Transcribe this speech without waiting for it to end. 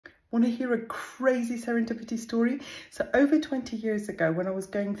Want to hear a crazy serendipity story? So over 20 years ago, when I was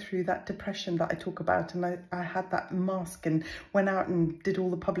going through that depression that I talk about, and I had that mask and went out and did all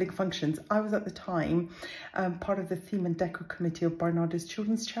the public functions, I was at the time part of the theme and decor committee of Barnardos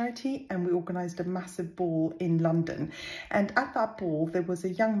children's charity, and we organised a massive ball in London. And at that ball, there was a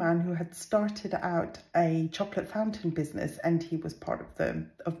young man who had started out a chocolate fountain business, and he was part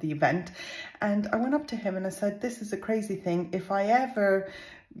of the event. And I went up to him and I said, "This is a crazy thing. If I ever,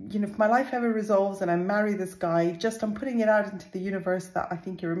 if my life ever resolves and I marry this guy, I'm putting it out into the universe that I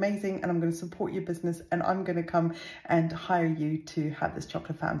think you're amazing, and I'm going to support your business, and I'm going to come and hire you to have this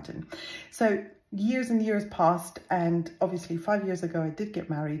chocolate fountain." So years and years passed, and obviously 5 years ago I did get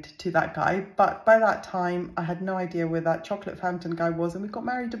married to that guy, but by that time I had no idea where that chocolate fountain guy was, and we got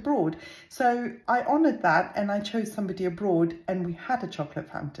married abroad. So I honoured that and I chose somebody abroad, and we had a chocolate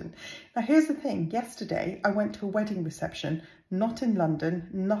fountain. Now here's the thing, yesterday I went to a wedding reception, not in London,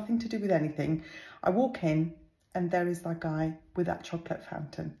 nothing to do with anything. I walk in and there is that guy with that chocolate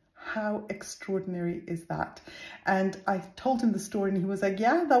fountain. How extraordinary is that? And I told him the story and he was like,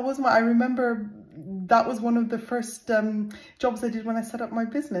 "Yeah, that was I remember that was one of the first jobs I did when I set up my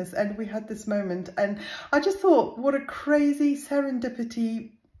business." And we had this moment, and I just thought, what a crazy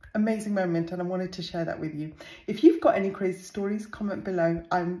serendipity, amazing moment, and I wanted to share that with you. If you've got any crazy stories, comment below.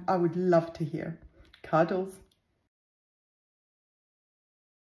 I would love to hear. Cuddles.